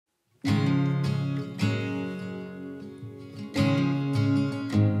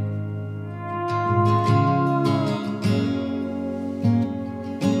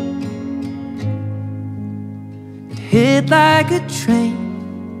hit like a train.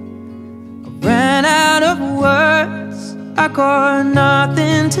 I ran out of words, I got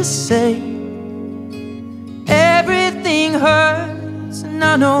nothing to say. Everything hurts, and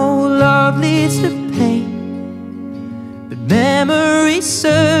I know love leads to pain, but memories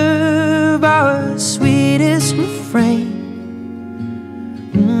serve our sweetest refrain.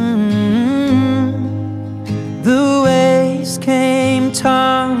 The waves came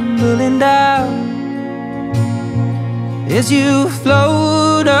tumbling down as you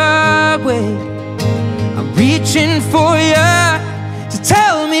float away. I'm reaching for you to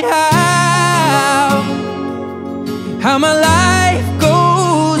tell me how my life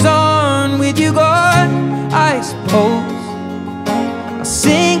goes on with you gone. I suppose I'll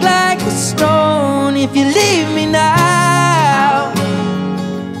sink like a stone if you leave me now.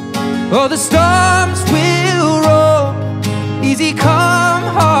 Oh, the storms will roll, easy come,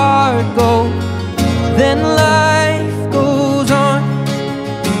 hard go, then life goes on.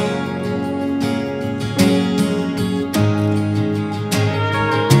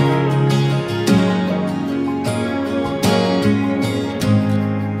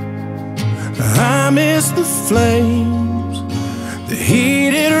 I miss the flames, the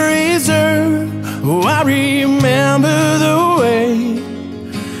heated reserve. Oh, I remember the way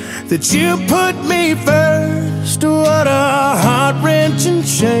that you put me first. What a heart-wrenching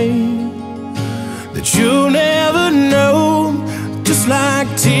shame that you'll never know, just like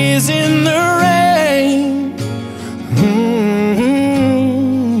tears in the rain.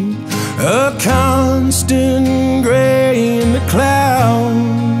 A constant gray in the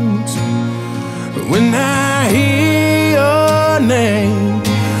clouds. When I hear your name,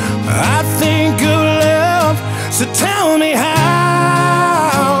 I think of love. So tell me how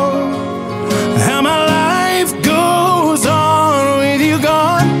my life goes on with you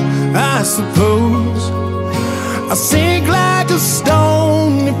gone. I suppose I'll sink like a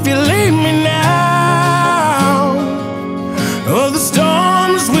stone if you leave me now. Oh, the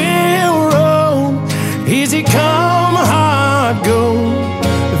storms will roll, easy come, hard go,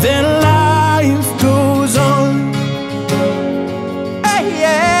 then life goes on. Hey,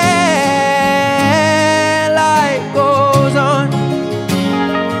 yeah, life goes on.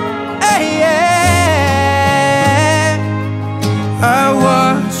 Hey, yeah, I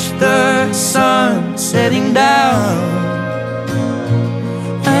watch the sun setting down.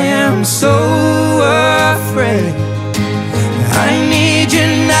 I am so afraid. I need you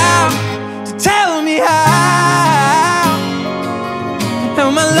now to tell me how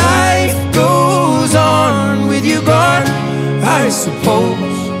my life goes on with you gone. I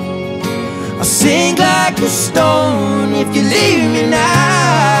suppose I'll sink like a stone if you leave me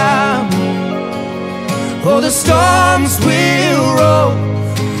now. Oh, the storms will roll,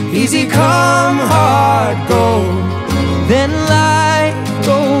 easy come, hard go, then life